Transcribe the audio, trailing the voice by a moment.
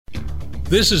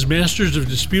This is Masters of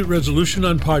Dispute Resolution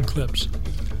on Podclips.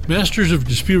 Masters of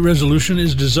Dispute Resolution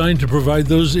is designed to provide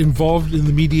those involved in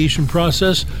the mediation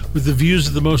process with the views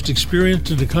of the most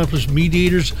experienced and accomplished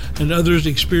mediators and others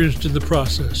experienced in the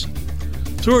process.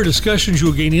 Through our discussions, you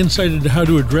will gain insight into how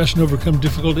to address and overcome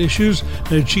difficult issues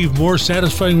and achieve more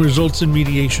satisfying results in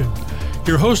mediation.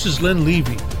 Your host is Len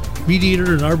Levy,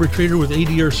 mediator and arbitrator with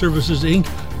ADR Services, Inc.,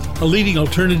 a leading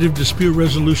alternative dispute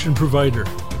resolution provider.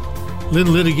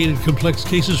 Len litigated complex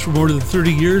cases for more than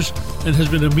 30 years and has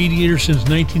been a mediator since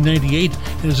 1998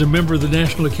 and is a member of the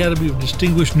National Academy of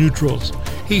Distinguished Neutrals.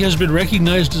 He has been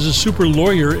recognized as a super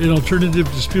lawyer in alternative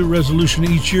dispute resolution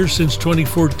each year since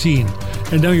 2014.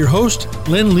 And now your host,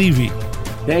 Len Levy.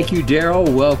 Thank you,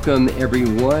 Daryl. Welcome,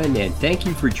 everyone, and thank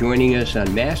you for joining us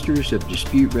on Masters of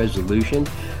Dispute Resolution,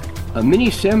 a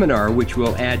mini seminar which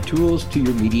will add tools to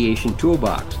your mediation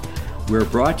toolbox. We're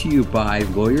brought to you by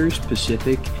Lawyers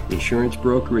Pacific Insurance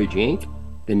Brokerage, Inc.,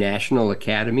 the National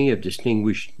Academy of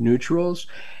Distinguished Neutrals,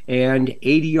 and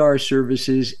ADR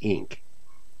Services, Inc.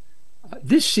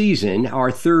 This season, our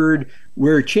third,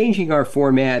 we're changing our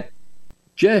format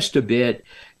just a bit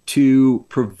to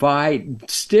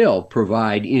still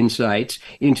provide insights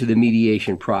into the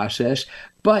mediation process,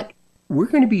 but we're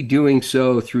going to be doing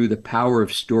so through the power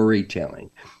of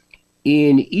storytelling.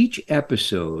 In each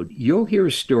episode, you'll hear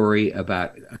a story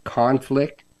about a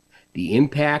conflict, the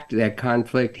impact that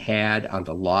conflict had on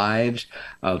the lives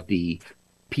of the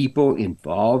people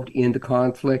involved in the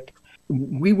conflict.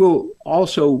 We will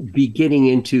also be getting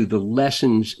into the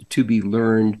lessons to be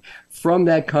learned from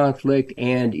that conflict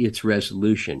and its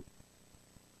resolution.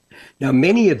 Now,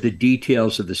 many of the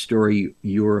details of the story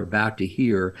you're about to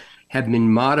hear have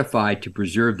been modified to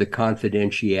preserve the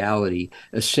confidentiality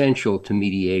essential to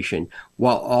mediation,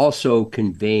 while also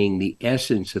conveying the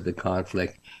essence of the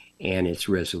conflict and its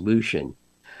resolution.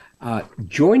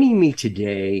 Joining me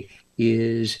today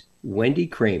is Wendy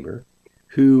Kramer,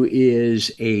 who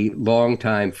is a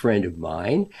longtime friend of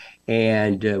mine,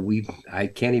 and I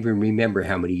can't even remember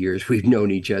how many years we've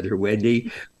known each other, Wendy,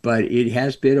 but it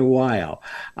has been a while.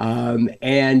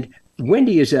 And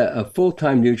Wendy is a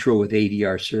full-time neutral with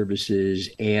ADR Services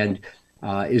and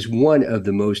is one of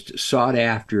the most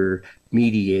sought-after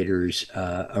mediators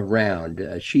around.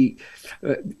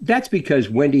 That's because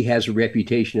Wendy has a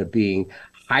reputation of being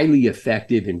highly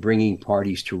effective in bringing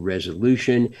parties to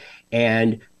resolution,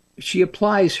 and she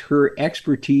applies her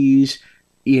expertise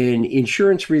in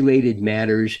insurance-related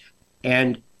matters,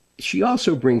 and she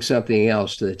also brings something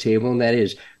else to the table, and that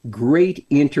is great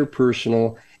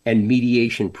interpersonal and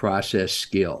mediation process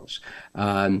skills.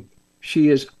 She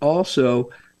is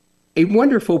also a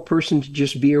wonderful person to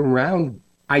just be around.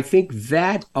 I think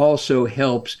that also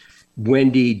helps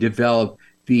Wendy develop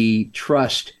the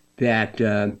trust that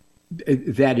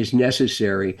is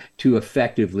necessary to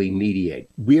effectively mediate.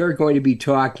 We are going to be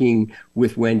talking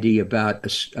with Wendy about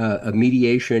a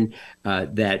mediation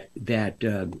that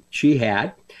she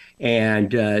had,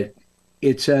 and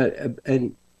it's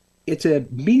a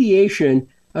mediation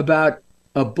about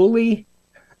a bully,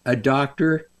 a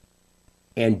doctor,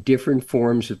 and different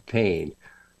forms of pain.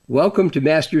 Welcome to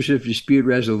Masters of Dispute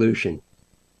Resolution.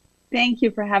 Thank you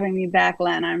for having me back,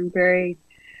 Len. I'm very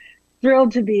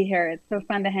thrilled to be here. It's so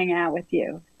fun to hang out with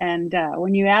you. And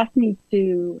when you asked me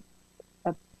to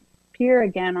appear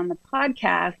again on the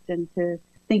podcast and to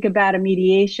think about a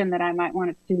mediation that I might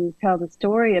want to tell the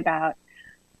story about,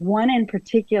 one in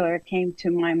particular came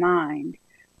to my mind.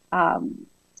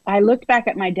 I looked back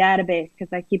at my database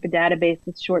because I keep a database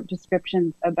with short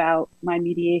descriptions about my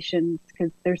mediations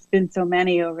because there's been so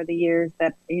many over the years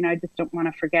that, I just don't want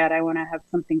to forget. I want to have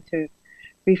something to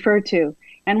refer to.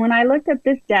 And when I looked at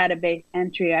this database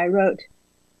entry, I wrote,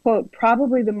 quote,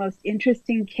 probably the most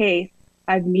interesting case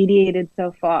I've mediated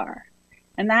so far.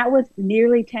 And that was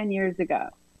nearly 10 years ago.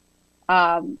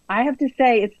 I have to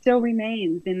say it still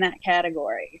remains in that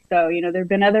category. So, there have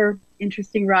been other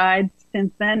interesting rides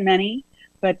since then, many.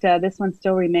 But this one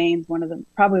still remains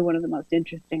probably one of the most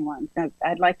interesting ones.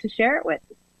 I'd like to share it with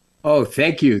you. Oh,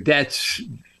 thank you. That's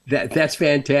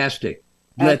fantastic.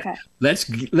 Okay. Let's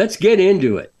get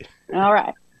into it. All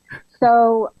right.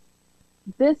 So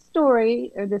this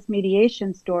story, or this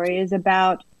mediation story, is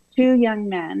about two young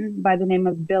men by the name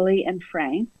of Billy and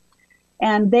Frank.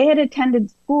 And they had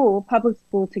attended public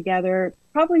school together,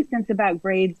 probably since about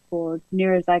grade school, as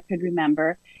near as I could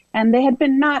remember. And they had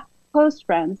been not close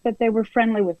friends, but they were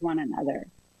friendly with one another.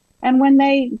 And when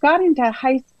they got into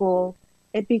high school,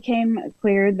 it became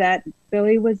clear that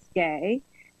Billy was gay,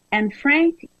 and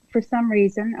Frank, for some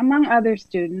reason, among other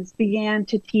students, began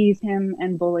to tease him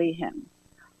and bully him.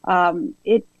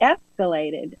 It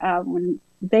escalated when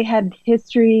they had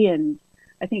history and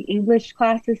I think, English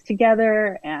classes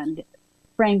together, and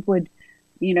Frank would,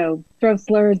 throw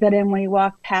slurs at him when he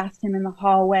walked past him in the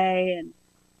hallway and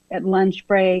at lunch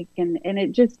break, and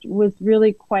it just was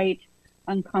really quite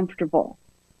uncomfortable.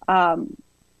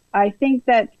 I think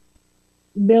that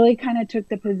Billy kind of took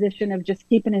the position of just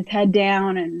keeping his head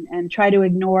down and try to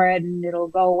ignore it, and it'll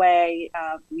go away.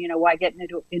 Why get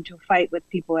into a fight with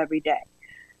people every day?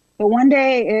 But one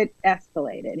day it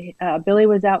escalated. Billy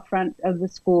was out front of the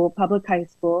school, public high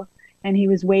school, and he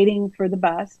was waiting for the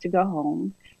bus to go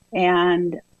home.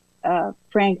 And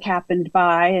Frank happened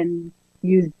by and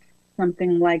used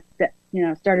something like that,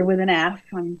 started with an F.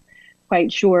 I'm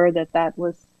quite sure that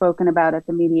was spoken about at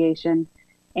the mediation.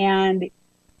 And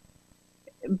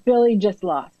Billy just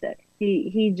lost it.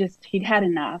 He'd had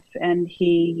enough, and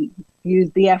he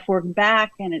used the F word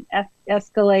back, and it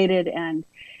escalated, and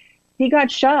he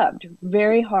got shoved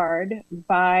very hard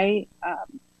by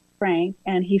Frank,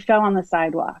 and he fell on the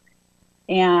sidewalk.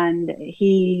 And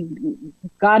he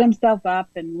got himself up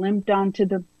and limped onto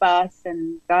the bus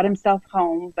and got himself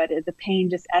home, but the pain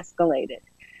just escalated.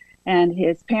 And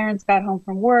his parents got home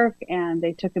from work, and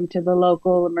they took him to the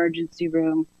local emergency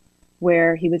room,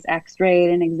 where he was x-rayed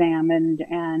and examined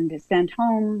and sent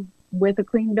home with a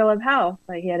clean bill of health.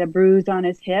 He had a bruise on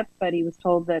his hip, but he was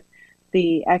told that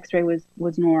the x-ray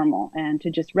was normal, and to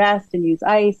just rest and use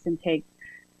ice and take,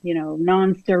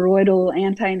 non-steroidal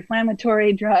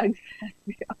anti-inflammatory drugs, as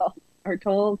we all are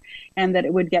told, and that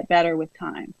it would get better with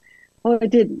time. Well, it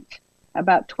didn't.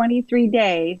 About 23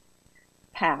 days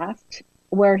passed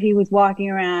where he was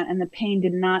walking around and the pain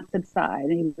did not subside.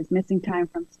 And he was missing time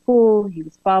from school. He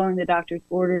was following the doctor's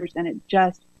orders, and it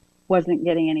just wasn't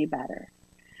getting any better.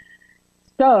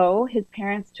 So his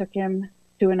parents took him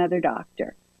to another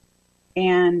doctor,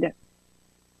 and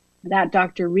that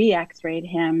doctor re-x-rayed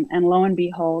him, and lo and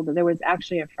behold, there was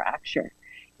actually a fracture.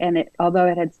 And although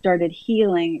it had started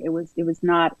healing, it was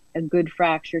not a good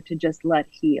fracture to just let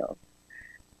heal.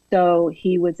 So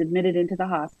he was admitted into the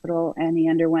hospital, and he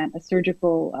underwent a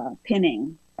surgical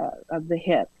pinning of the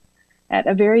hip at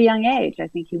a very young age. I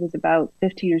think he was about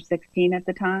 15 or 16 at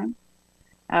the time.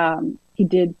 He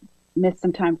did miss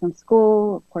some time from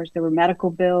school. Of course, there were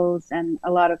medical bills and a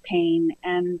lot of pain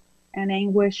and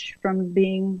anguish from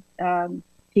being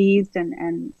teased,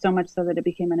 and so much so that it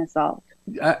became an assault.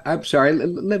 I'm sorry.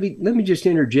 Let me just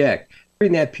interject.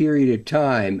 During that period of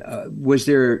time, was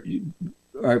there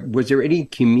any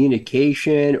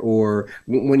communication, or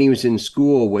when he was in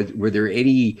school, was there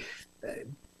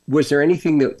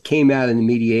anything that came out in the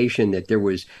mediation that there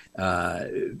was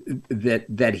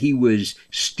that he was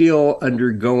still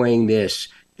undergoing this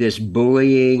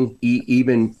bullying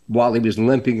even while he was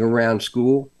limping around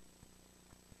school?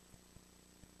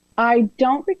 I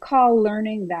don't recall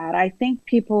learning that. I think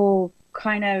people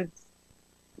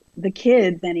the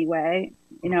kids anyway,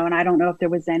 and I don't know if there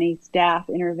was any staff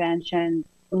intervention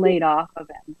laid off of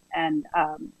him. And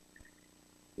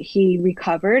he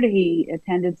recovered, he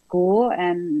attended school,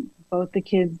 and both the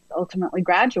kids ultimately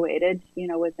graduated,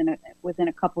 within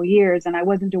a couple years. And I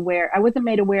wasn't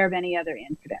made aware of any other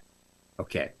incident.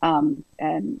 Okay.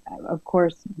 And of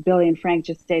course, Billy and Frank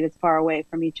just stayed as far away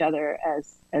from each other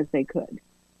as they could.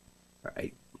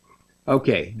 Right.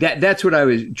 Okay. That's what I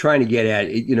was trying to get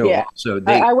at. Yeah. So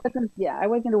I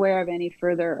wasn't aware of any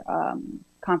further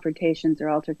confrontations or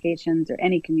altercations or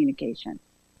any communication.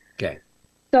 Okay.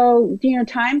 So,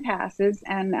 time passes,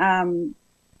 and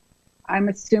I'm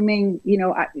assuming,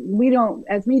 we don't,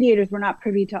 as mediators, we're not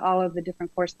privy to all of the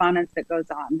different correspondence that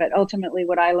goes on. But ultimately,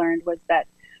 what I learned was that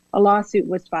a lawsuit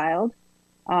was filed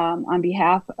on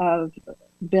behalf of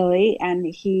Billy, and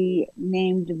he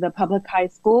named the public high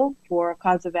school for a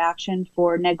cause of action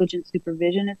for negligent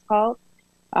supervision, it's called.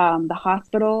 The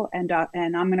hospital, and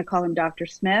I'm going to call him Dr.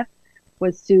 Smith,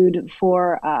 was sued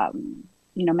for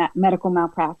medical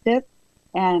malpractice.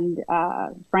 And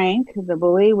Frank, the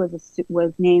bully,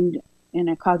 was named in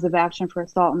a cause of action for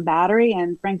assault and battery.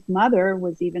 And Frank's mother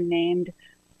was even named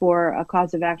for a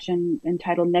cause of action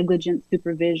entitled negligent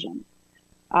supervision.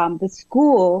 The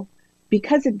school,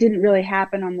 because it didn't really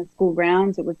happen on the school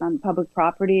grounds, it was on public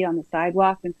property on the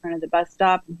sidewalk in front of the bus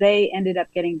stop, they ended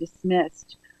up getting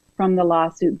dismissed from the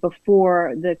lawsuit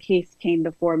before the case came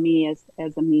before me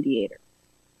as a mediator.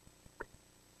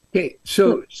 Okay,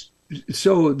 so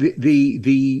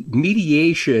the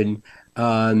mediation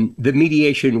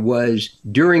was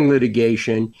during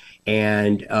litigation,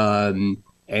 and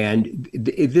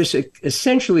this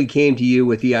essentially came to you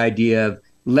with the idea of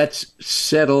let's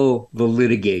settle the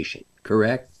litigation,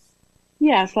 correct?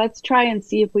 Yes, let's try and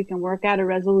see if we can work out a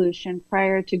resolution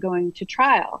prior to going to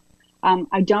trial.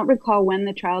 I don't recall when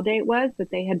the trial date was,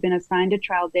 but they had been assigned a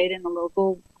trial date in the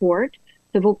local court,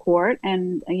 civil court,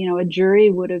 and a jury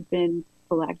would have been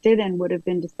selected and would have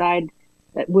decided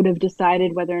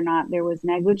whether or not there was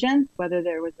negligence, whether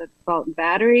there was assault and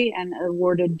battery, and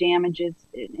awarded damages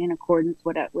in accordance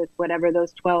with whatever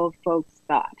those 12 folks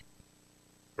thought.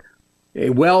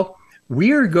 Well,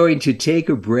 we are going to take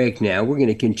a break now. We're going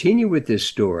to continue with this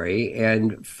story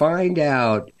and find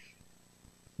out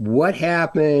what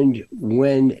happened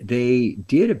when they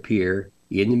did appear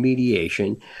in the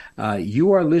mediation.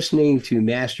 You are listening to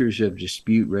Masters of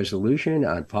Dispute Resolution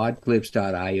on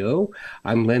podclips.io.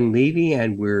 I'm Len Levy,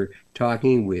 and we're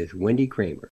talking with Wendy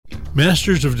Kramer.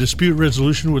 Masters of Dispute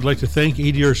Resolution would like to thank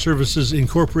ADR Services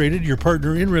Incorporated, your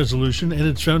partner in resolution, and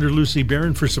its founder, Lucy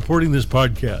Barron, for supporting this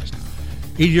podcast.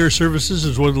 ADR Services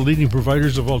is one of the leading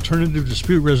providers of alternative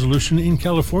dispute resolution in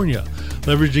California.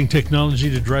 Leveraging technology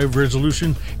to drive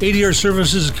resolution, ADR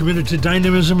Services is committed to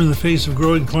dynamism in the face of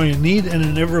growing client need and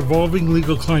an ever-evolving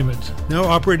legal climate. Now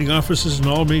operating offices in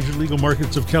all major legal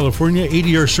markets of California,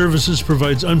 ADR Services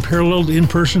provides unparalleled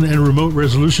in-person and remote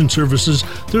resolution services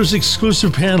through its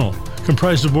exclusive panel,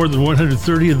 comprised of more than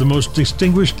 130 of the most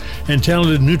distinguished and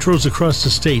talented neutrals across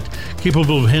the state,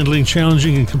 capable of handling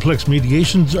challenging and complex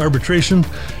mediations, arbitration,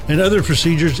 and other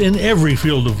procedures in every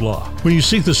field of law. When you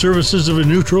seek the services of a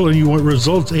neutral and you want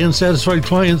results and satisfied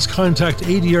clients, contact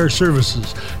ADR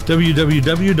Services,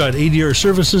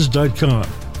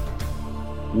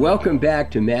 www.adrservices.com. Welcome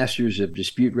back to Masters of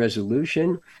Dispute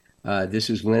Resolution. This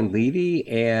is Len Levy,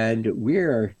 and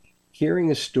we're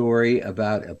hearing a story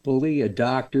about a bully, a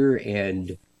doctor,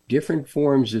 and different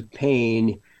forms of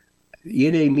pain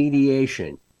in a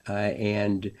mediation.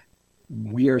 And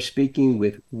we are speaking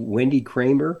with Wendy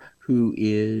Kramer, who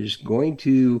is going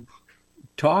to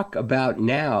talk about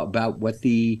what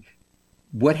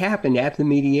happened at the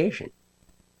mediation.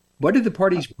 What did the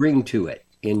parties bring to it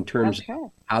in terms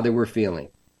of how they were feeling?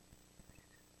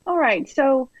 All right.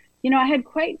 So, I had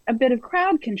quite a bit of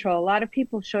crowd control. A lot of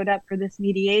people showed up for this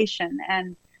mediation.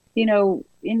 And, in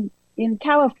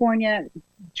California,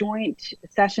 joint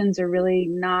sessions are really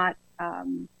not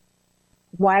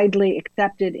widely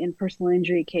accepted in personal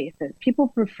injury cases. People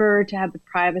prefer to have the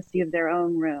privacy of their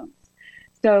own rooms.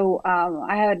 So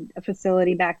I had a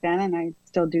facility back then, and I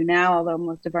still do now, although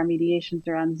most of our mediations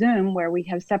are on Zoom, where we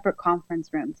have separate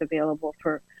conference rooms available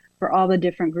for all the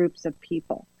different groups of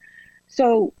people.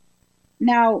 So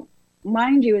now,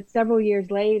 mind you, it's several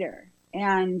years later,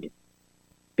 and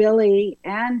Billy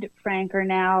and Frank are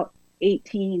now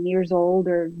 18 years old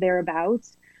or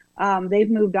thereabouts. They've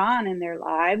moved on in their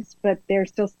lives, but they're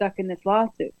still stuck in this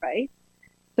lawsuit, right?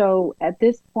 So at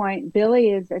this point, Billy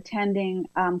is attending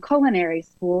culinary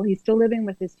school. He's still living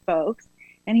with his folks,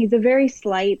 and he's a very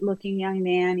slight-looking young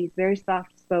man. He's very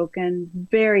soft-spoken,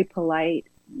 very polite,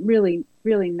 really,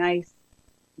 really nice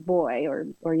boy or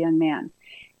young man.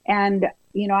 And,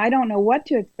 I don't know what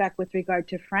to expect with regard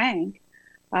to Frank.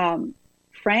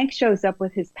 Frank shows up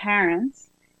with his parents,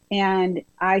 and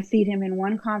I seat him in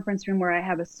one conference room where I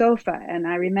have a sofa. And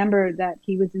I remember that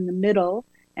he was in the middle,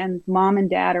 and mom and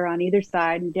dad are on either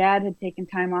side. And dad had taken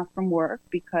time off from work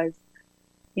because,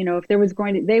 if there was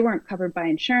they weren't covered by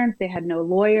insurance, they had no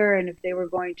lawyer. And if they were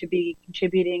going to be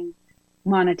contributing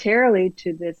monetarily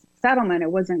to this settlement,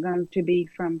 it wasn't going to be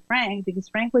from Frank, because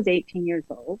Frank was 18 years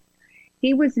old.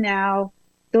 He was now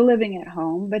still living at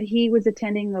home, but he was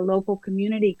attending the local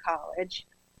community college.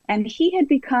 And he had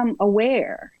become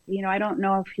aware, I don't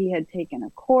know if he had taken a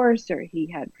course or he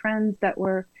had friends that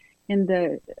were in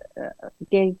the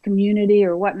gay community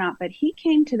or whatnot, but he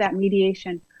came to that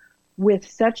mediation with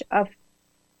such an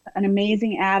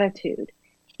amazing attitude.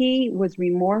 He was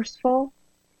remorseful.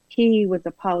 He was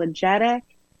apologetic.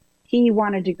 He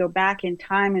wanted to go back in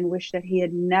time and wish that he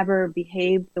had never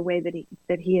behaved the way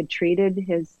that he had treated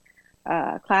his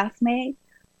classmate.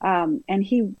 And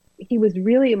he was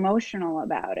really emotional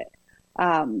about it.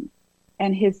 And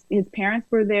his parents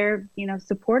were there,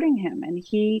 supporting him. And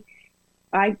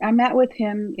I met with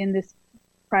him in this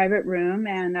private room,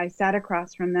 and I sat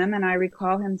across from them, and I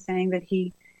recall him saying that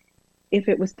if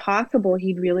it was possible,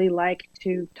 he'd really like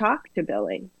to talk to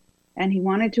Billy, and he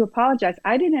wanted to apologize.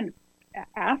 I didn't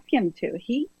ask him to.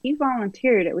 He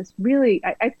volunteered. It was really,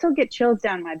 I still get chills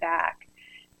down my back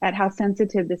at how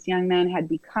sensitive this young man had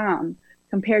become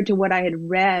compared to what I had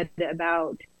read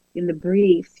about in the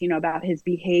briefs, about his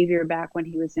behavior back when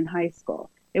he was in high school.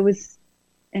 It was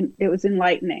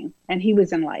enlightening, and he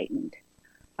was enlightened.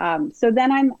 So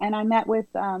then I met with,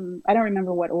 I don't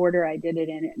remember what order I did it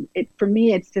in. For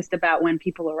me, it's just about when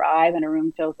people arrive and a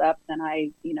room fills up, then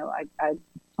I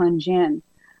plunge in.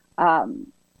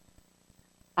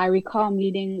 I recall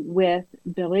meeting with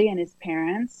Billy and his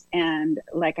parents, and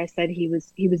like I said, he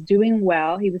was doing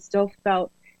well. He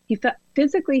felt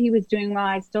physically he was doing well.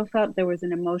 I still felt there was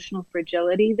an emotional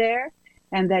fragility there,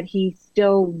 and that he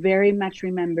still very much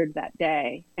remembered that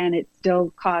day, and it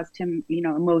still caused him,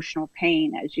 emotional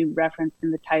pain, as you referenced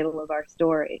in the title of our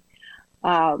story.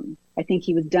 I think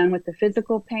he was done with the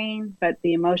physical pain, but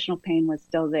the emotional pain was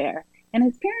still there. And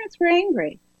his parents were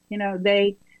angry.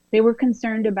 They were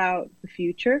concerned about the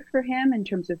future for him in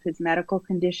terms of his medical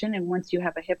condition. And once you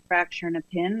have a hip fracture and a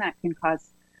pin, that can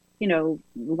cause,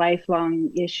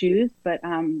 lifelong issues. But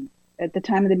at the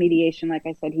time of the mediation, like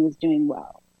I said, he was doing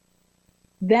well.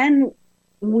 Then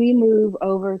we move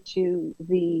over to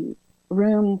the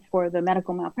room for the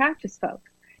medical malpractice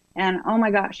folks. And oh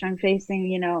my gosh, I'm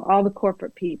facing, all the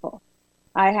corporate people.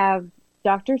 I have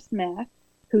Dr. Smith,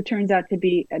 who turns out to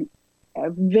be a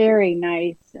very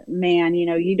nice man.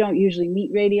 You don't usually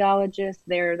meet radiologists.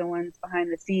 They're the ones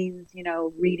behind the scenes,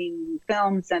 reading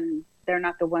films, and they're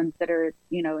not the ones that are,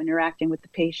 interacting with the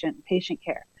patient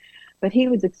care. But he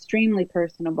was extremely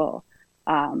personable.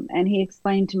 And he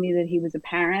explained to me that he was a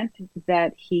parent,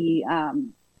 that he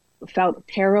felt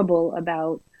terrible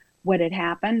about what had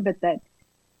happened, but that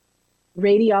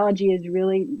radiology is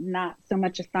really not so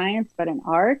much a science, but an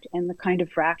art. And the kind of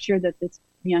fracture that this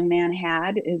young man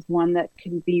had is one that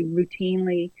can be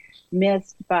routinely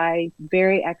missed by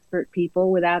very expert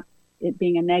people without it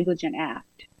being a negligent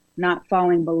act, not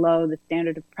falling below the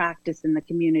standard of practice in the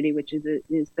community, which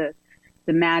is the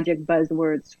magic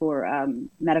buzzwords for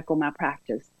medical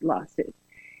malpractice lawsuits.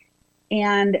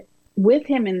 And with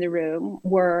him in the room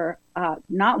were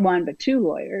not one, but two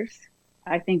lawyers.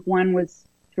 I think one was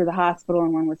for the hospital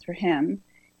and one was for him.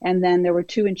 And then there were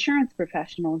two insurance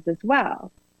professionals as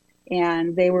well.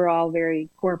 And they were all very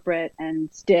corporate and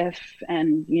stiff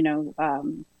and,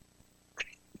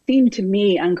 seemed to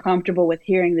me uncomfortable with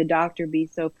hearing the doctor be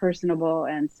so personable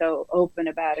and so open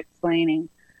about explaining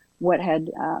what had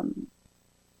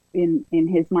in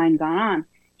his mind gone on.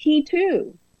 He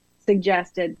too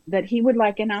suggested that he would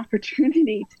like an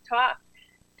opportunity to talk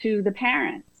to the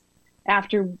parents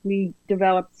after we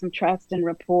developed some trust and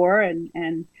rapport,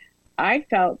 and I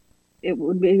felt it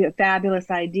would be a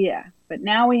fabulous idea. But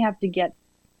now we have to get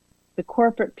the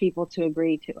corporate people to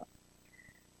agree to it.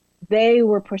 They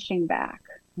were pushing back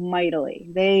mightily.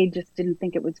 They just didn't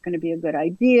think it was going to be a good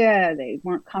idea. They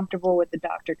weren't comfortable with the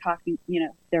doctor talking,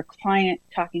 their client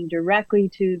talking directly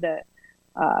to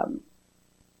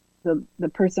the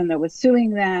person that was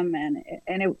suing them,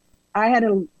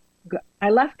 I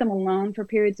left them alone for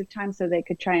periods of time so they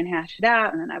could try and hash it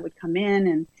out, and then I would come in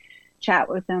and chat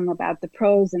with them about the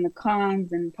pros and the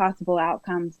cons and possible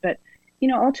outcomes. But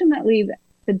ultimately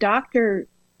the doctor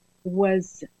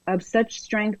was of such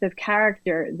strength of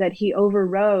character that he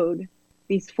overrode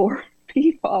these four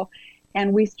people,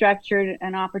 and we structured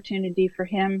an opportunity for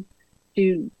him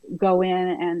to go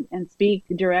in and speak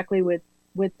directly with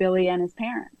Billy and his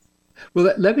parents.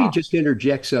 Well, let me just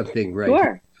interject something right Sure.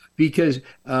 here, because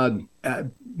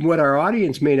what our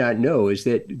audience may not know is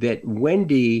that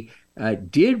Wendy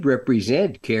did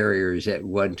represent carriers at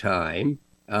one time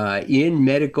in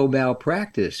medical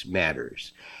malpractice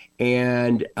matters.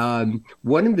 And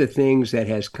one of the things that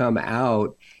has come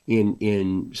out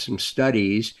in some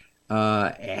studies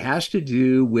has to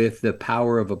do with the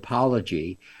power of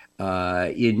apology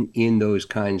in those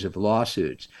kinds of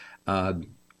lawsuits.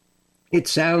 It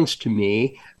sounds to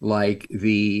me like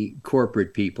the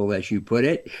corporate people, as you put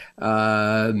it,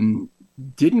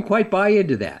 didn't quite buy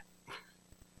into that.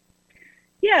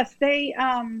 Yes, they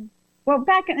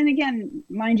back, and again,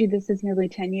 mind you, this is nearly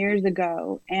 10 years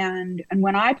ago. And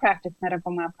when I practiced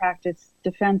medical malpractice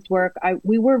defense work,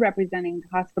 we were representing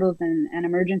hospitals and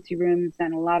emergency rooms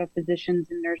and a lot of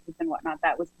physicians and nurses and whatnot.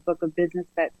 That was the book of business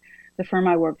that the firm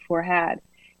I worked for had.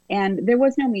 And there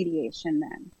was no mediation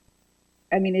then.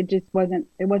 I mean, it wasn't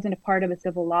a part of a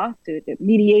civil lawsuit.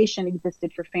 Mediation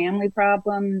existed for family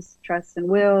problems, trusts and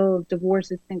wills,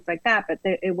 divorces, things like that, but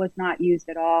it was not used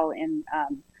at all in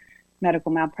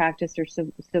medical malpractice or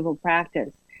civil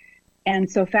practice.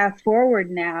 And so fast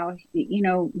forward now,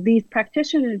 these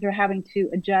practitioners are having to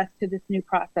adjust to this new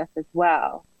process as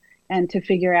well and to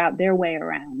figure out their way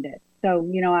around it. So,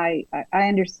 I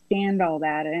understand all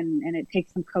that, and it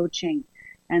takes some coaching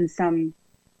and some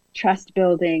trust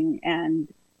building and,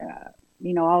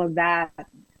 all of that,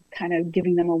 kind of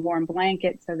giving them a warm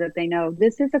blanket so that they know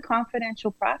this is a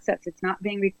confidential process. It's not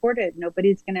being recorded.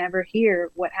 Nobody's going to ever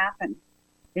hear what happened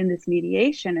in this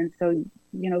mediation. And so,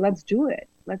 let's do it.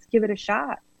 Let's give it a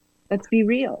shot. Let's be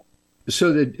real.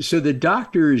 So the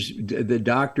doctor's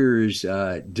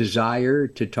desire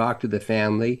to talk to the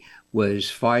family was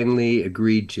finally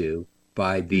agreed to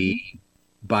by the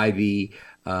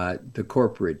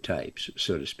corporate types,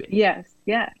 so to speak. Yes,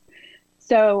 yes.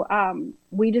 So I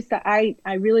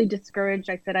really discouraged.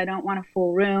 I said, I don't want a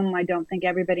full room. I don't think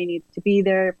everybody needs to be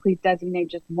there. Please designate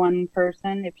just one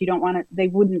person. If you don't want to, they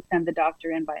wouldn't send the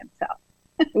doctor in by himself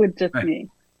with just me.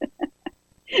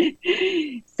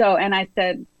 So, and I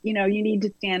said, you need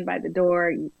to stand by the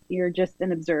door. You're just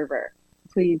an observer.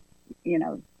 Please,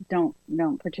 don't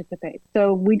participate.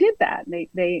 So we did that.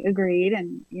 They agreed,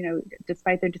 and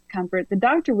despite their discomfort, the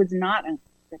doctor was not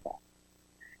uncomfortable.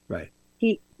 Right.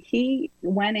 He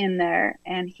went in there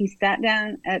and he sat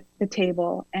down at the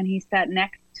table and he sat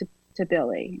next to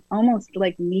Billy, almost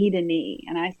like knee to knee.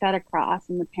 And I sat across,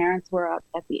 and the parents were up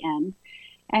at the end.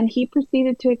 And he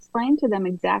proceeded to explain to them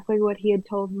exactly what he had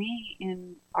told me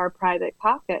in our private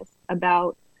caucus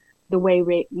about the way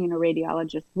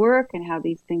radiologists work and how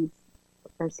these things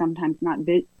are sometimes not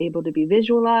able to be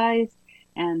visualized,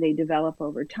 and they develop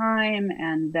over time,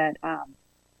 and that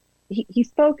he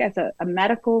spoke as a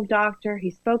medical doctor.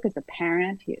 He spoke as a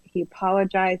parent. He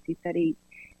apologized. He said he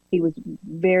was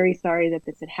very sorry that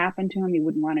this had happened to him. He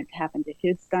wouldn't want it to happen to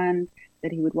his son,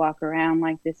 that he would walk around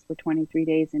like this for 23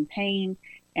 days in pain.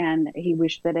 And he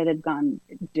wished that it had gone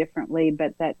differently,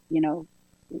 but that,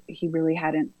 he really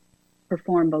hadn't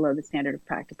performed below the standard of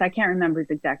practice. I can't remember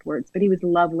his exact words, but he was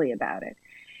lovely about it.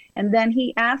 And then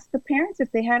he asked the parents if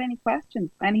they had any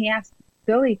questions, and he asked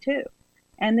Billy too.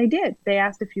 And they did. They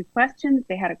asked a few questions.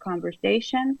 They had a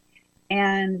conversation,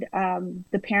 and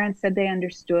the parents said they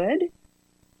understood.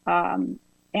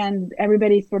 And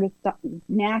everybody sort of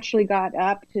naturally got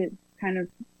up to kind of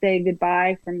say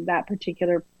goodbye from that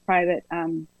particular private,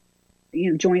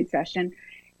 joint session.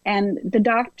 And the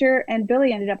doctor and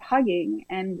Billy ended up hugging,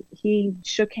 and he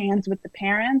shook hands with the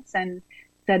parents and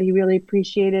said he really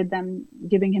appreciated them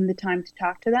giving him the time to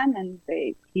talk to them. And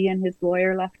he and his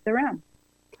lawyer left the room.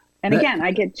 And again, I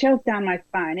get chills down my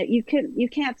spine. You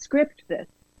can't script this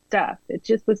stuff. It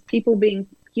just was people being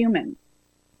human.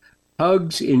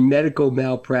 Hugs in medical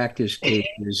malpractice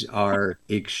cases are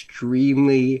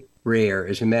extremely rare.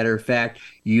 As a matter of fact,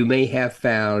 you may have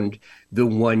found the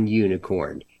one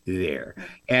unicorn there.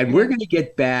 And we're going to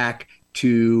get back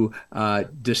to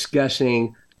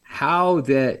discussing how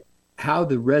the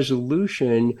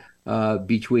resolution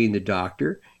between the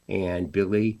doctor and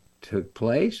Billy took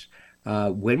place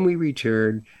when we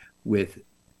return with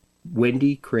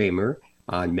Wendy Kramer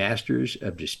on Masters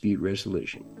of Dispute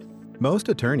Resolution. Most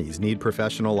attorneys need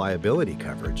professional liability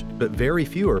coverage, but very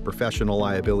few are professional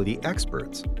liability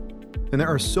experts. And there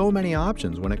are so many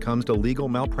options when it comes to legal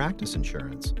malpractice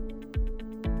insurance.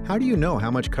 How do you know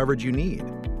how much coverage you need?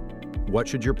 What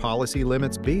should your policy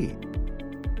limits be?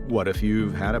 What if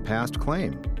you've had a past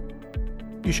claim?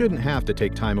 You shouldn't have to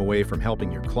take time away from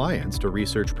helping your clients to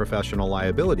research professional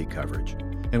liability coverage.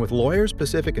 And with Lawyers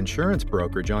Pacific Insurance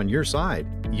Brokerage on your side,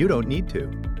 you don't need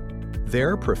to.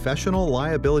 Their professional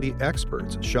liability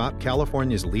experts shop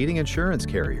California's leading insurance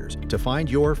carriers to find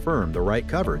your firm the right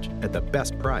coverage at the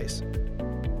best price.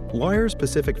 Lawyers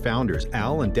Pacific founders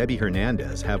Al and Debbie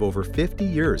Hernandez have over 50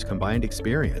 years combined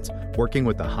experience working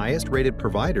with the highest-rated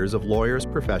providers of lawyers'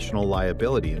 professional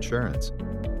liability insurance.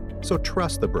 So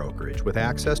trust the brokerage with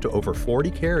access to over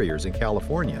 40 carriers in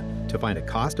California to find a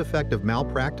cost-effective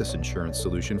malpractice insurance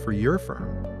solution for your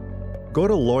firm. Go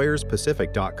to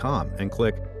lawyerspacific.com and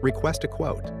click Request a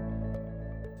Quote.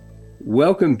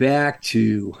 Welcome back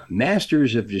to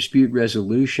Masters of Dispute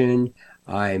Resolution.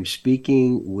 I'm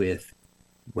speaking with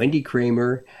Wendy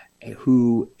Kramer,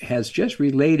 who has just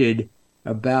related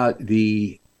about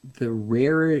the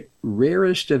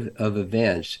rarest of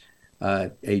events,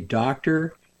 a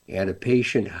doctor and a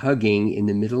patient hugging in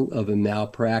the middle of a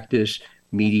malpractice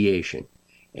mediation.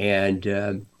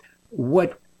 And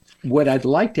what I'd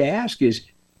like to ask is,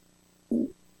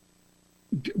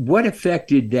 what effect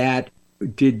did that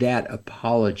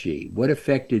apology, what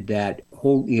effect did that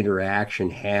whole interaction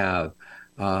have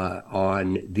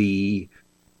on the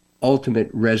ultimate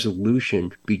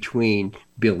resolution between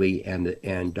Billy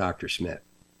and Dr. Smith?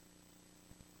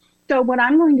 So what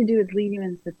I'm going to do is leave you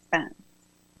in suspense,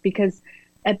 because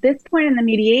at this point in the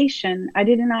mediation, I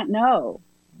did not know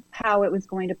how it was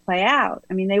going to play out.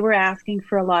 I mean, they were asking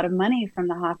for a lot of money from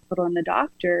the hospital and the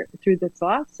doctor through this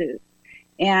lawsuit.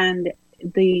 And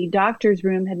the doctor's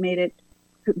room had made it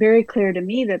very clear to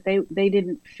me that they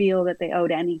didn't feel that they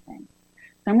owed anything.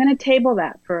 So I'm going to table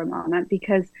that for a moment,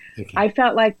 because I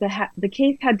felt like the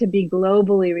case had to be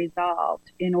globally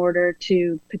resolved in order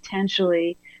to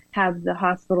potentially have the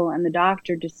hospital and the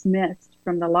doctor dismissed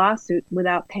from the lawsuit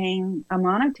without paying a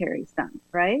monetary sum,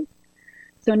 right?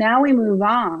 So now we move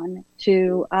on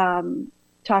to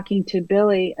talking to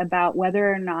Billy about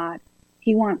whether or not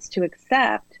he wants to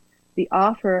accept the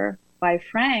offer by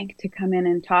Frank to come in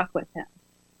and talk with him.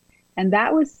 And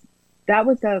that was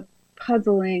a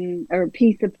puzzling or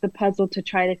piece of the puzzle to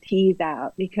try to tease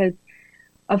out, because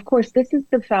of course this is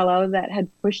the fellow that had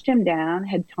pushed him down,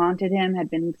 had taunted him, had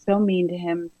been so mean to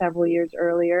him several years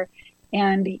earlier,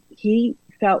 and he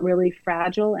felt really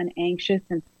fragile and anxious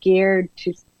and scared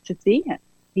to see him.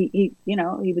 He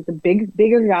was a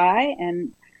bigger guy,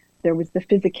 and there was the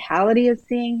physicality of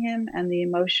seeing him and the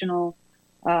emotional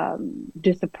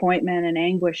disappointment and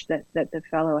anguish that the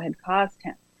fellow had caused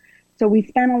him. So we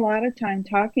spent a lot of time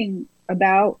talking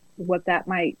about what that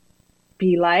might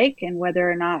be like and whether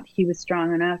or not he was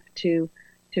strong enough to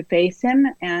face him.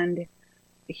 And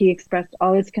he expressed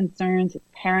all his concerns. His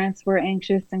parents were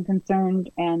anxious and concerned.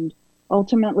 And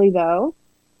ultimately, though,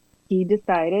 he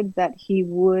decided that he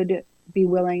would be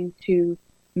willing to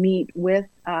meet with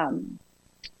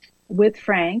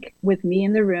Frank, with me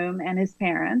in the room, and his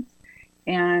parents.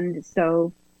 And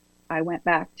so I went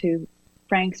back to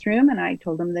Frank's room and I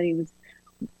told him that he was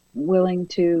willing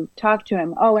to talk to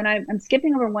him. Oh, and I'm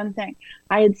skipping over one thing.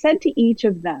 I had said to each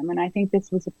of them, and I think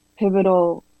this was a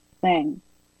pivotal thing,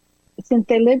 since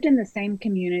they lived in the same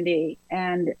community,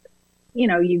 and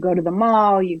you go to the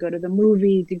mall, you go to the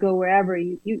movies, you go wherever,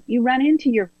 you run into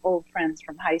your old friends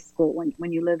from high school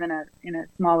when you live in a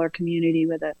smaller community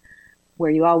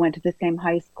where you all went to the same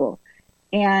high school.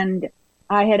 And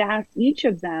I had asked each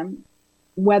of them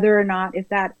whether or not, if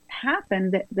that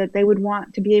happened, that they would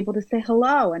want to be able to say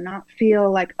hello and not feel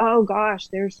like, oh gosh,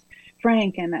 there's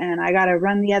Frank and I got to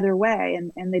run the other way.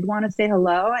 And they'd want to say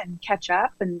hello and catch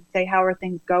up and say, how are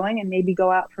things going? And maybe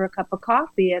go out for a cup of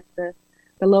coffee at the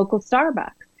local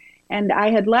Starbucks. And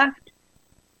I had left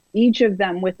each of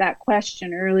them with that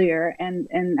question earlier. And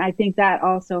I think that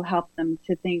also helped them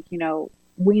to think,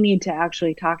 we need to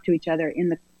actually talk to each other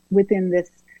within this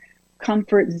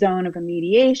comfort zone of a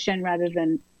mediation rather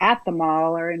than at the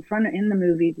mall or in the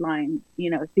movie line,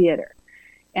 theater.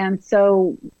 And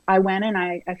so I went and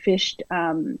I fished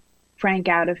Frank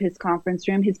out of his conference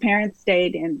room. His parents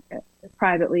stayed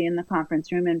privately in the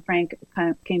conference room, and Frank kind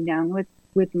of came down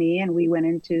with me, and we went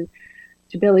into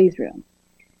Billy's room.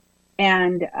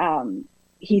 And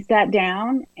he sat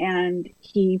down and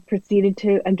he proceeded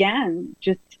to, again,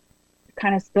 just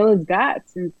kind of spill his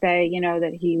guts and say,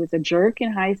 that he was a jerk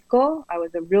in high school. I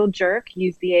was a real jerk. He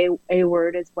used the A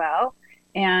word as well.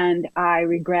 And I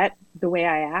regret the way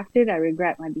I acted. I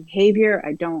regret my behavior.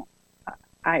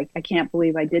 I can't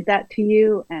believe I did that to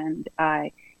you. And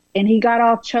he got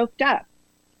all choked up.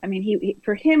 I mean,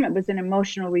 for him, it was an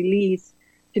emotional release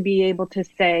to be able to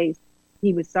say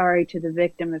he was sorry to the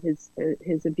victim of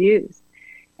his abuse.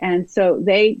 And so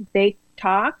they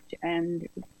talked, and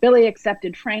Billy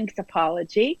accepted Frank's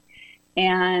apology,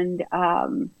 and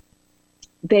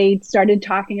they started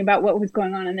talking about what was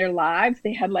going on in their lives.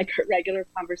 They had like a regular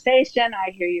conversation.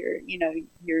 I hear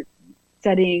you're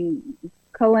studying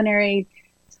culinary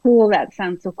school. That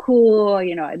sounds so cool.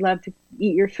 I'd love to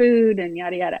eat your food, and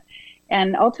yada yada.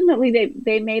 And ultimately,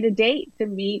 they made a date to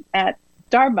meet at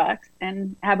Starbucks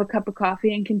and have a cup of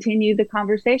coffee and continue the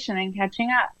conversation and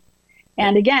catching up.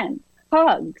 And again,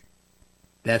 hugs.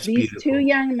 That's These beautiful. Two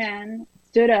young men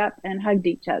stood up and hugged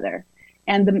each other.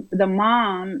 And the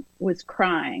mom was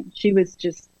crying. She was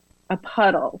just a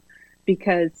puddle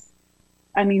because,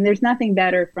 I mean, there's nothing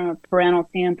better from a parental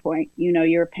standpoint.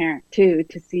 You're a parent too,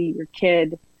 to see your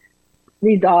kid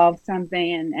resolve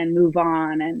something and move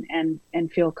on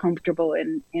and feel comfortable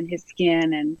in his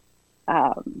skin. And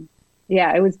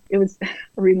it was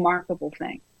a remarkable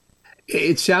thing.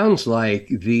 It sounds like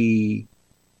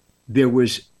there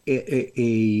was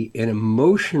an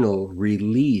emotional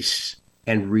release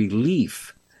and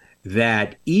relief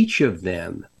that each of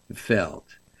them felt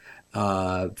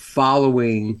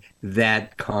following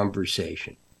that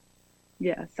conversation.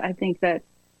 Yes, I think that,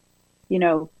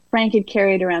 Frank had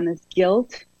carried around this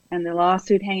guilt and the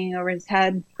lawsuit hanging over his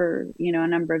head for, a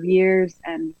number of years,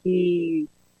 and he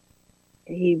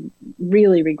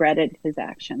really regretted his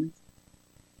actions.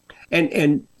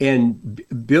 And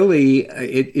Billy,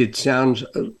 it sounds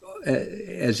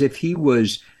as if he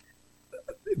was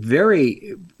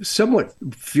somewhat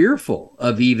fearful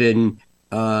of even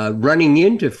running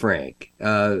into Frank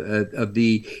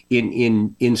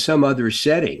in some other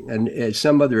setting and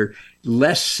some other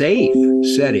less safe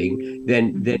setting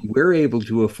than we're able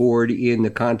to afford in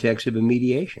the context of a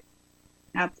mediation.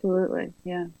 Absolutely,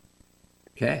 yeah.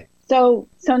 Okay. So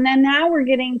then now we're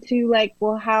getting to like,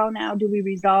 well, how now do we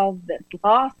resolve this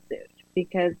lawsuit?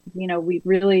 Because, we've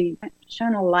really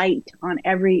shone a light on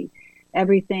every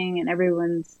everything and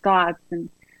everyone's thoughts. And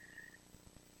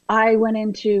I went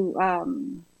into,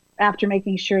 after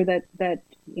making sure that,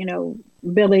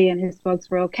 Billy and his folks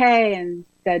were okay, and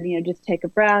said, just take a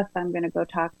breath. I'm going to go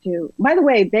talk to, by the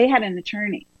way, they had an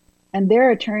attorney, and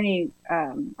their attorney,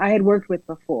 I had worked with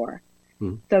before.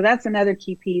 So that's another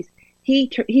key piece. He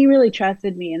really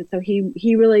trusted me. And so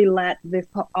he really let this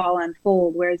all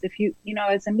unfold. Whereas if you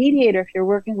as a mediator, if you're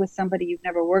working with somebody you've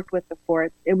never worked with before,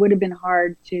 it would have been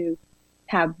hard to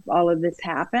have all of this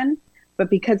happen. But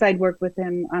because I'd worked with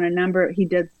him on he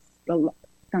did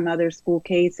some other school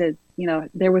cases,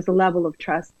 there was a level of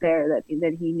trust there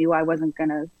that he knew I wasn't going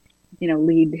to,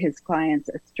 lead his clients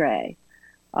astray,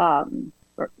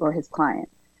 or his client.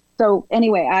 So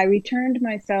anyway, I returned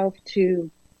myself to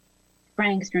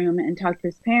Frank's room and talked to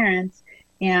his parents,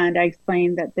 and I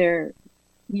explained that there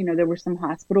were some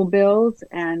hospital bills,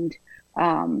 and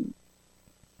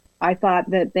I thought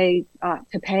that they ought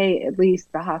to pay at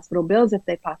least the hospital bills if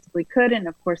they possibly could. And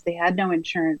of course, they had no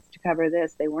insurance to cover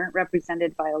this. They weren't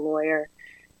represented by a lawyer.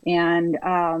 And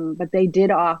but they did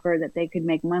offer that they could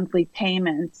make monthly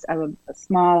payments of a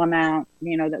small amount,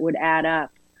 that would add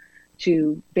up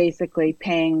to basically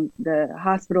paying the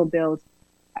hospital bills,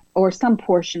 or some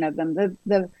portion of them.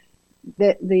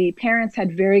 The parents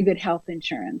had very good health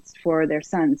insurance for their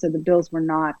son, so the bills were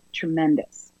not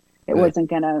tremendous. It wasn't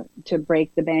going to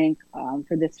break the bank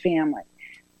for this family.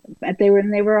 But they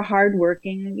were a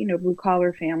hardworking, blue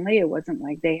collar family. It wasn't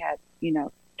like they had,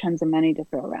 tons of money to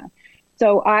throw around.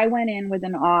 So I went in with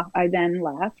I then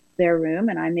left their room,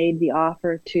 and I made the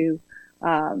offer to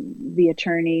the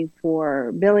attorney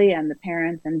for Billy and the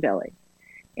parents and Billy,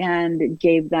 and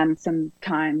gave them some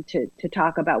time to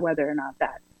talk about whether or not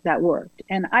that worked.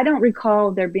 And I don't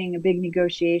recall there being a big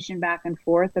negotiation back and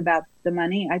forth about the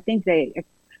money. I think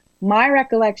my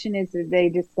recollection is that they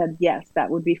just said, yes, that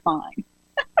would be fine.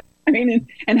 I mean,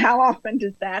 and how often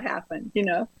does that happen,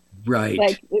 Right.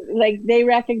 Like they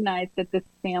recognized that this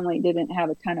family didn't have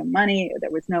a ton of money. There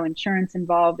was no insurance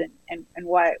involved. And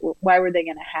why were they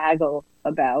going to haggle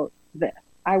about this?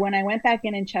 When I went back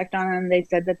in and checked on them, they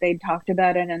said that they'd talked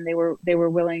about it, and they were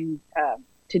willing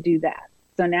to do that.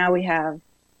 So now we have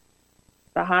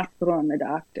the hospital and the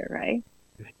doctor, right?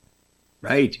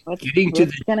 Right. Getting to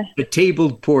the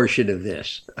tabled portion of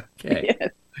this. Okay. Yes,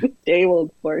 the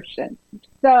tabled portion.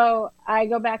 So I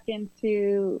go back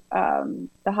into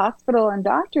the hospital and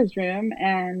doctor's room,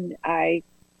 and I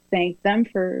thank them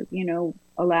for,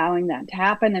 allowing that to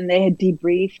happen. And they had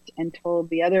debriefed and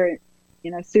told the other,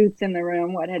 suits in the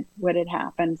room what had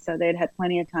happened. So they'd had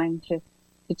plenty of time to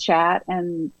chat,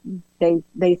 and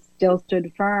they still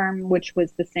stood firm, which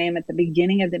was the same at the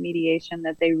beginning of the mediation,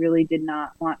 that they really did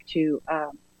not want to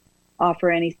offer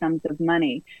any sums of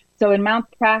money. So in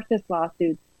malpractice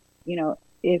lawsuits,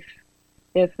 if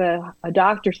a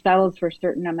doctor settles for a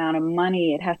certain amount of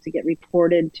money, it has to get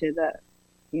reported to the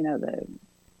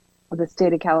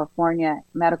state of California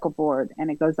medical board,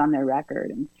 and it goes on their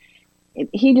record. And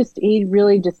he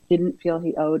really just didn't feel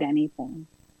he owed anything,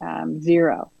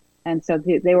 zero. And so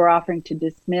they were offering to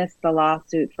dismiss the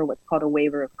lawsuit for what's called a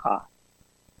waiver of cost.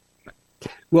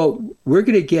 Well, we're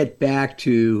going to get back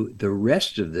to the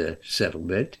rest of the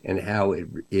settlement and how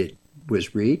it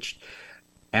was reached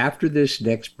after this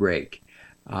next break.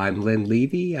 I'm Len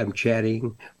Levy. I'm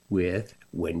chatting with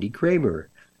Wendy Kramer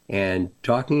and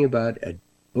talking about a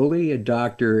bully, a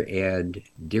doctor, and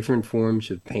different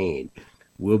forms of pain.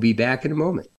 We'll be back in a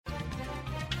moment.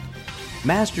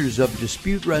 Masters of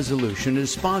Dispute Resolution is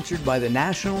sponsored by the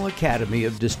National Academy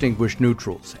of Distinguished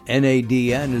Neutrals.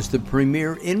 NADN is the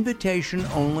premier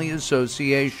invitation-only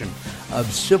association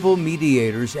of civil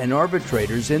mediators and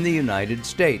arbitrators in the United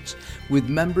States, with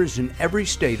members in every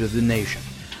state of the nation.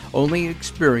 Only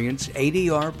experienced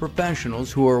ADR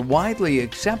professionals who are widely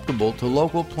acceptable to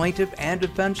local plaintiff and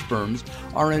defense firms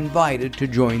are invited to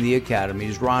join the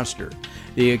Academy's roster.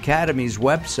 The Academy's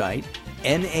website,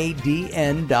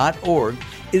 NADN.org,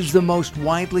 is the most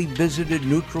widely visited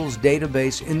neutrals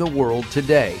database in the world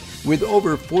today, with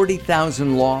over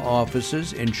 40,000 law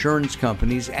offices, insurance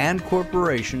companies, and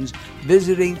corporations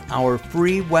visiting our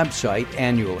free website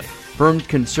annually. Firms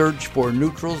can search for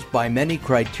neutrals by many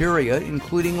criteria,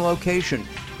 including location,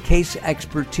 case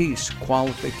expertise,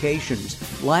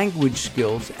 qualifications, language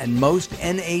skills, and most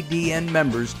NADN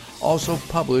members also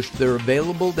publish their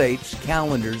available dates,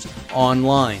 calendars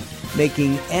online,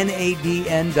 making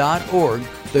NADN.org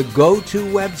the go-to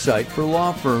website for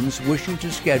law firms wishing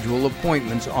to schedule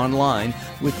appointments online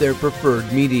with their preferred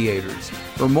mediators.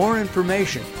 For more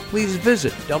information, please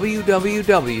visit www.nadn.org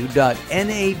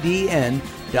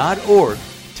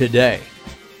today.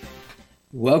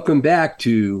 Welcome back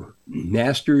to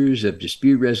Masters of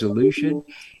Dispute Resolution.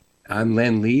 I'm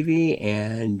Len Levy,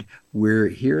 and we're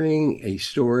hearing a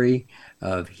story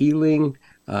of healing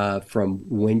from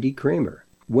Wendy Kramer.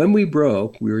 When we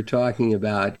broke, we were talking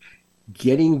about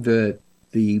getting the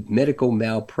medical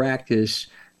malpractice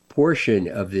portion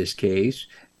of this case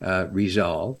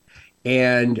resolved.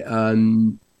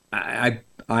 And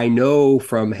I know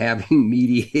from having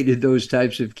mediated those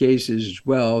types of cases as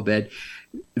well that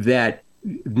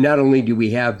not only do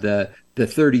we have the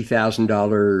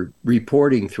 $30,000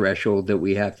 reporting threshold that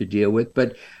we have to deal with,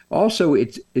 but also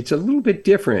it's a little bit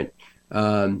different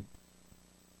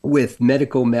with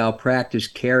medical malpractice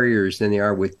carriers than they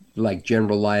are with like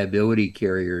general liability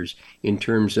carriers in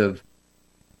terms of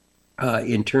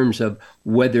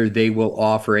whether they will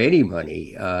offer any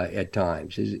money at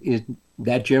times. Is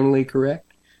that generally correct?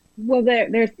 Well,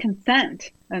 there's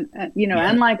consent, and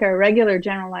unlike a regular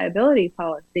general liability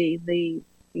policy, the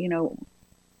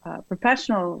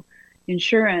professional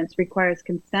insurance requires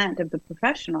consent of the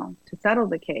professional to settle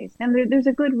the case, and there's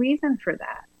a good reason for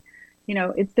that.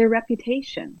 It's their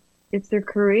reputation, it's their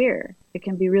career. It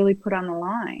can be really put on the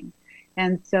line,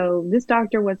 and so this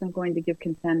doctor wasn't going to give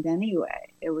consent anyway.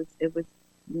 It was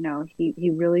he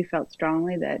really felt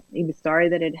strongly that he was sorry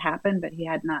that it happened, but he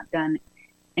had not done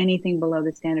anything below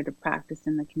the standard of practice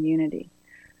in the community.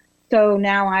 So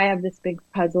now I have this big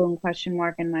puzzle and question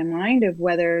mark in my mind of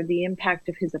whether the impact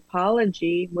of his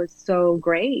apology was so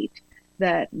great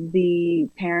that the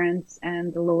parents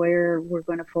and the lawyer were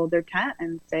going to fold their tent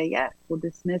and say, yes, we'll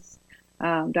dismiss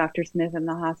Dr. Smith and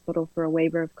the hospital for a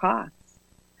waiver of costs.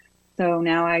 So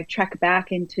now I trek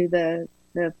back into the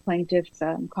plaintiff's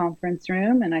conference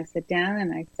room, and I sit down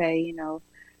and I say,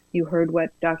 you heard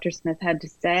what Dr. Smith had to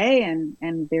say,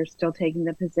 and they're still taking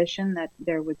the position that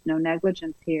there was no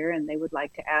negligence here, and they would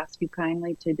like to ask you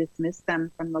kindly to dismiss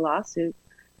them from the lawsuit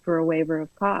for a waiver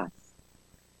of costs.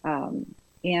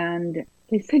 And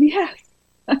they said yes.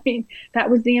 I mean, that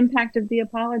was the impact of the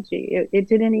apology. It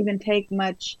didn't even take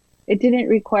much. It didn't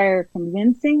require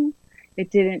convincing.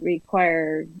 It didn't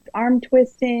require arm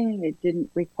twisting. It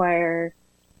didn't require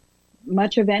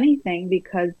much of anything,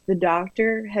 because the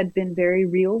doctor had been very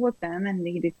real with them, and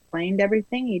he'd explained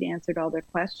everything. He'd answered all their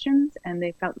questions, and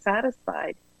they felt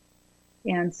satisfied.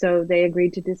 And so they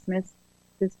agreed to dismiss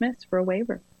for a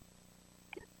waiver.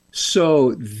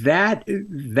 So that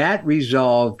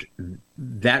resolved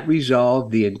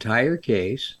the entire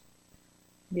case.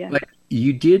 Yeah. But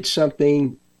you did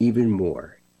something even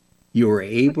more. You were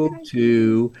able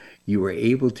to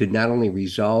not only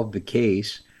resolve the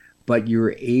case, but you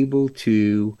were able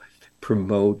to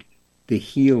promote the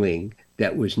healing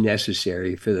that was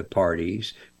necessary for the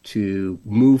parties to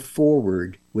move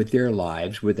forward with their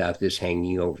lives without this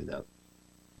hanging over them.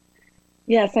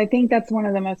 Yes, I think that's one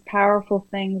of the most powerful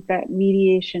things that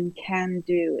mediation can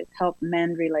do, is help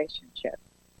mend relationships.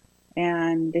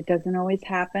 And it doesn't always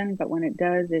happen, but when it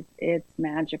does, it's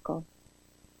magical.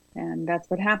 And that's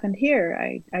what happened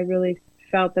here. I really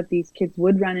felt that these kids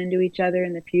would run into each other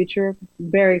in the future.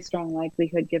 Very strong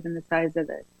likelihood, given the size of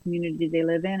the community they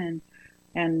live in,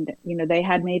 and they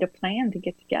had made a plan to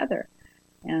get together,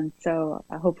 and so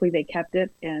hopefully they kept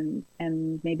it, and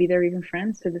maybe they're even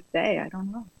friends to this day. I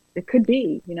don't know. It could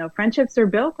be. Friendships are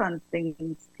built on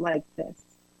things like this.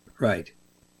 Right.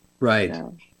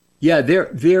 So. Yeah,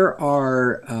 there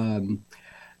are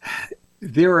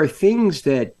things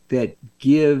that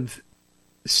give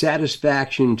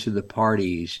satisfaction to the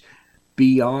parties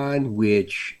beyond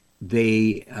which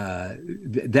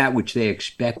that which they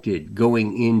expected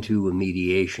going into a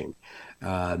mediation.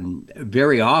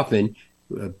 Very often,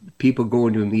 people go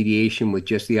into a mediation with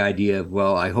just the idea of,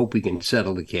 well, I hope we can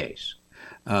settle the case.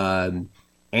 And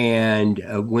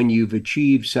when you've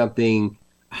achieved something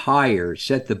higher,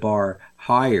 set the bar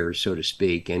higher, so to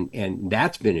speak, and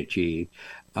that's been achieved,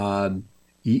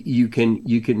 you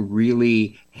can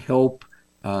really help.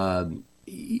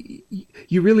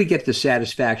 You really get the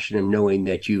satisfaction of knowing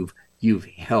that you've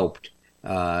helped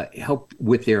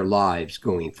with their lives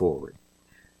going forward.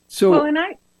 So, well, and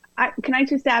I can I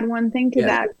just add one thing to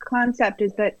that concept,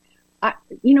 is that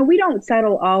we don't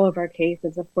settle all of our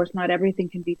cases. Of course, not everything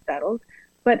can be settled,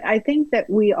 but I think that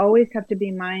we always have to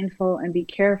be mindful and be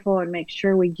careful and make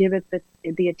sure we give it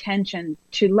the attention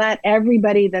to let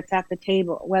everybody that's at the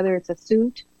table, whether it's a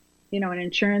suit, an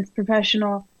insurance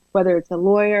professional, whether it's a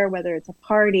lawyer, whether it's a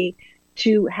party,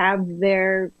 to have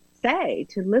their say,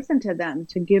 to listen to them,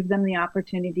 to give them the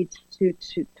opportunity to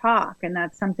talk. And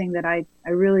that's something that I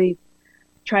really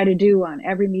try to do on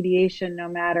every mediation, no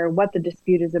matter what the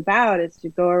dispute is about, is to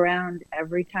go around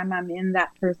every time I'm in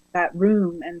that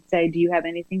room and say, do you have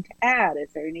anything to add?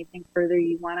 Is there anything further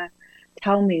you want to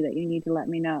tell me that you need to let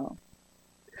me know.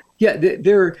 Yeah,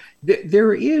 there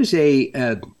is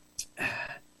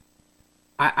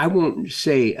I won't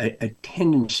say a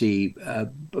tendency,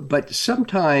 but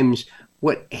sometimes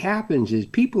what happens is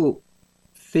people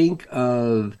think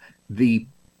of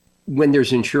when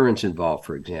there's insurance involved,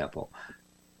 for example.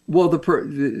 Well,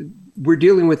 we're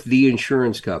dealing with the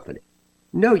insurance company.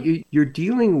 No, you're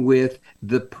dealing with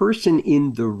the person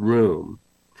in the room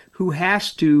who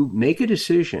has to make a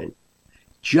decision,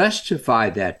 justify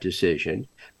that decision,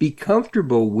 be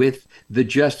comfortable with the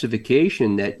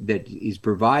justification that is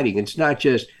providing. It's not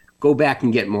just go back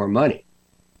and get more money.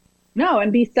 No,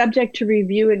 and be subject to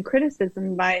review and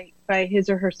criticism by his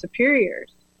or her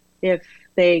superiors if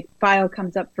the file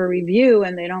comes up for review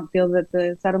and they don't feel that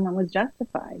the settlement was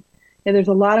justified. Yeah, there's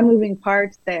a lot of moving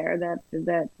parts there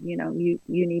that you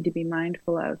need to be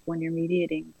mindful of when you're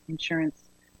mediating insurance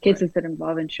cases that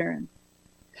involve insurance.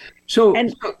 So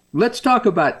let's talk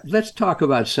about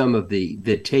some of the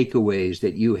takeaways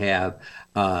that you have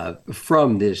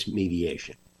from this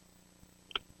mediation.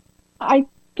 I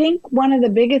think one of the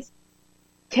biggest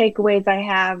takeaways I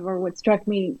have, or what struck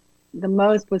me the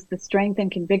most, was the strength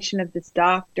and conviction of this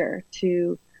doctor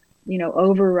to,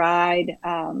 override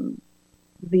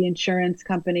the insurance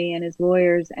company and his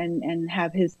lawyers and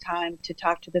have his time to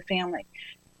talk to the family.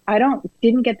 I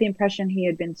didn't get the impression he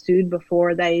had been sued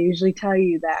before. They usually tell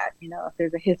you that, if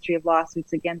there's a history of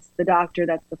lawsuits against the doctor,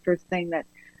 that's the first thing that,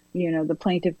 the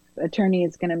plaintiff attorney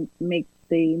is going to make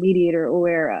the mediator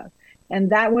aware of.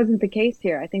 And that wasn't the case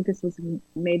here. I think this was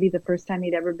maybe the first time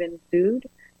he'd ever been sued.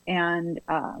 And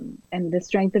the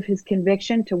strength of his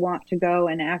conviction to want to go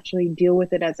and actually deal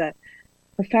with it as a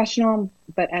professional,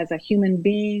 but as a human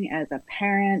being, as a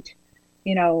parent,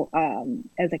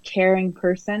 as a caring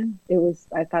person.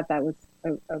 I thought that was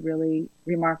a really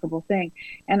remarkable thing.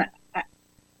 And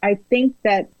I think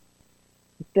that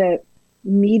the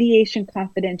mediation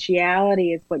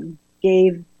confidentiality is what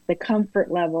gave the comfort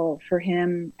level for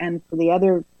him and for the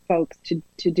other folks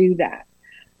to do that.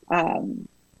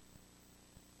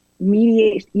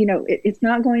 Mediate, it's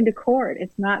not going to court.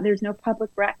 There's no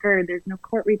public record. There's no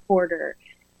court reporter.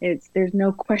 There's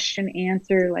no question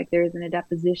answer like there is in a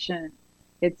deposition.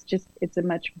 It's a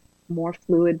much more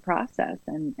fluid process.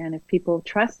 And if people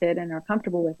trust it and are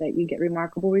comfortable with it, you get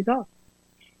remarkable results.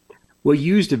 Well,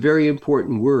 you used a very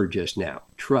important word just now,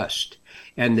 trust.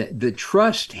 And the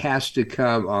trust has to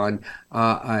come on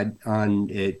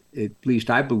at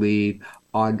least I believe,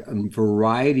 on a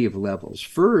variety of levels.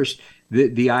 First,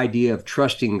 the idea of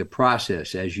trusting the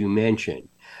process, as you mentioned,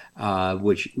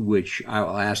 which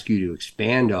I'll ask you to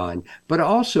expand on. But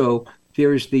also,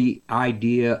 there's the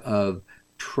idea of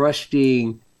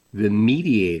trusting the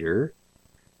mediator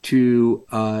to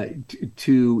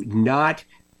not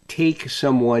take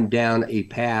someone down a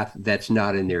path that's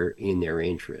not in their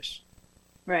interest.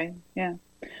 Right. Yeah.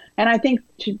 And I think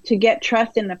to get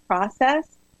trust in the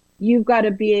process, you've got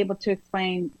to be able to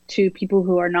explain to people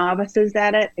who are novices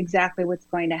at it exactly what's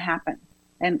going to happen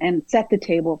and set the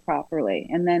table properly.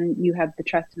 And then you have the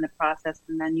trust in the process,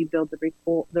 and then you build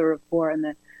the rapport and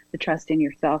the trust in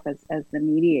yourself as the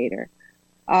mediator.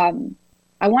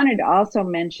 I wanted to also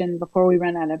mention, before we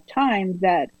run out of time,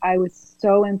 that I was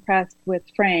so impressed with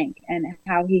Frank and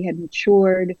how he had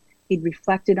matured. He'd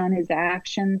reflected on his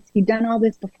actions. He'd done all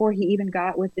this before he even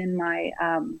got within my,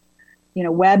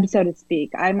 web, so to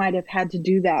speak. I might have had to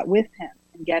do that with him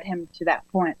and get him to that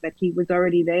point, but he was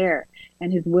already there.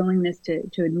 And his willingness to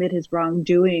admit his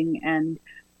wrongdoing and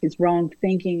his wrong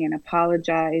thinking and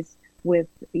apologize with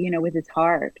his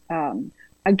heart.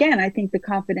 Again, I think the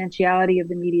confidentiality of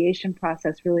the mediation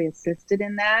process really assisted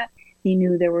in that. He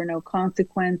knew there were no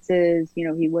consequences.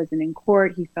 He wasn't in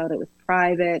court. He felt it was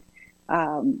private,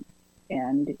 and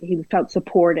he felt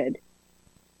supported.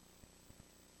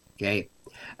 Okay,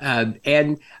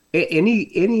 and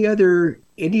any other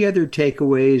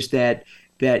takeaways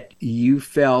that you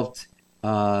felt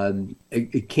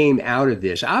it came out of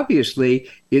this? Obviously,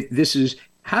 this is.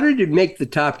 How did it make the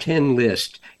top 10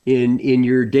 list in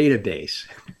your database?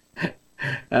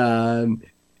 I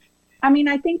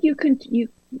think you can,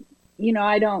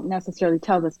 I don't necessarily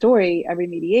tell the story every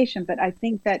mediation, but I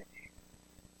think that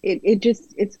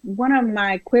it's one of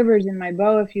my quivers in my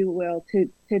bow, if you will,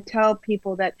 to tell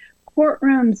people that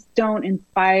courtrooms don't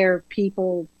inspire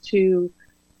people to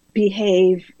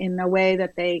behave in the way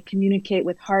that they communicate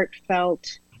with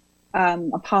heartfelt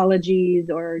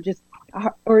apologies or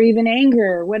even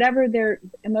anger, or whatever their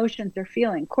emotions they're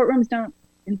feeling. Courtrooms don't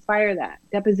inspire that.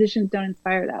 Depositions don't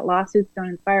inspire that. Lawsuits don't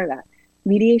inspire that.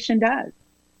 Mediation does.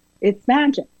 It's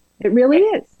magic. It really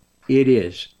is. It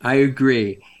is. I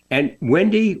agree. And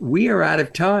Wendy, we are out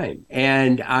of time,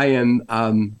 and I am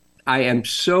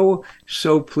so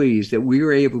pleased that we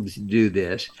were able to do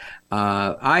this.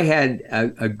 I had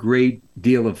a great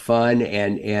deal of fun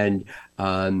and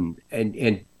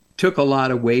took a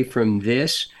lot away from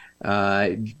this.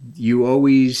 You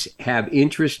always have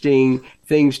interesting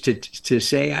things to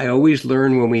say. I always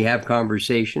learn when we have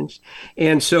conversations.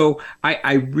 And so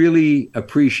I really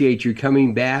appreciate you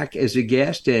coming back as a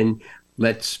guest, and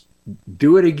let's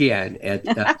do it again at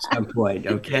some point.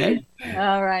 Okay.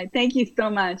 All right. Thank you so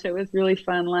much. It was really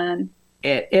fun, Len.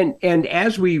 And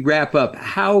as we wrap up,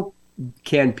 how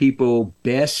can people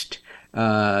best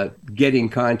get in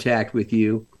contact with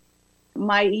you?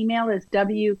 My email is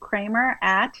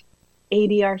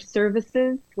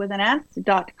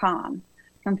wkramer@ADRservices.com.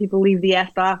 Some people leave the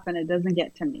S off and it doesn't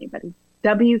get to me, but it's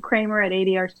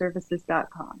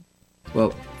wkramer@ADRservices.com.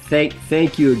 Well,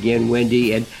 thank you again,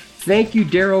 Wendy, and thank you,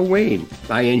 Daryl Wayne,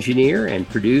 my engineer and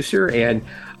producer, and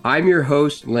I'm your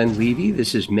host, Len Levy.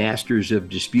 This is Masters of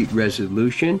Dispute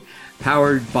Resolution,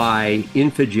 powered by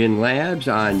Infogen Labs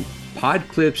on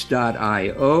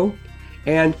podclips.io,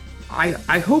 and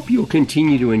I hope you'll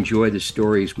continue to enjoy the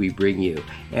stories we bring you.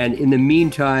 And in the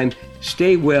meantime,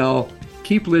 stay well,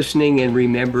 keep listening, and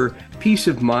remember, peace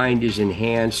of mind is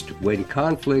enhanced when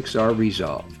conflicts are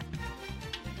resolved.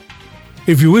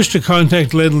 If you wish to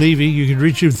contact Len Levy, you can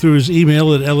reach him through his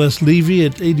email at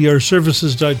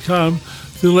lslevy@adrservices.com,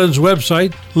 through Len's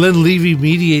website,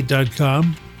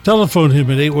 lenlevymediate.com. Telephone him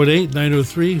at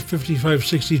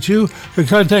 818-903-5562, or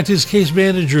contact his case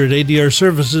manager at ADR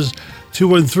Services,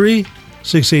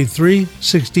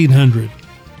 213-683-1600.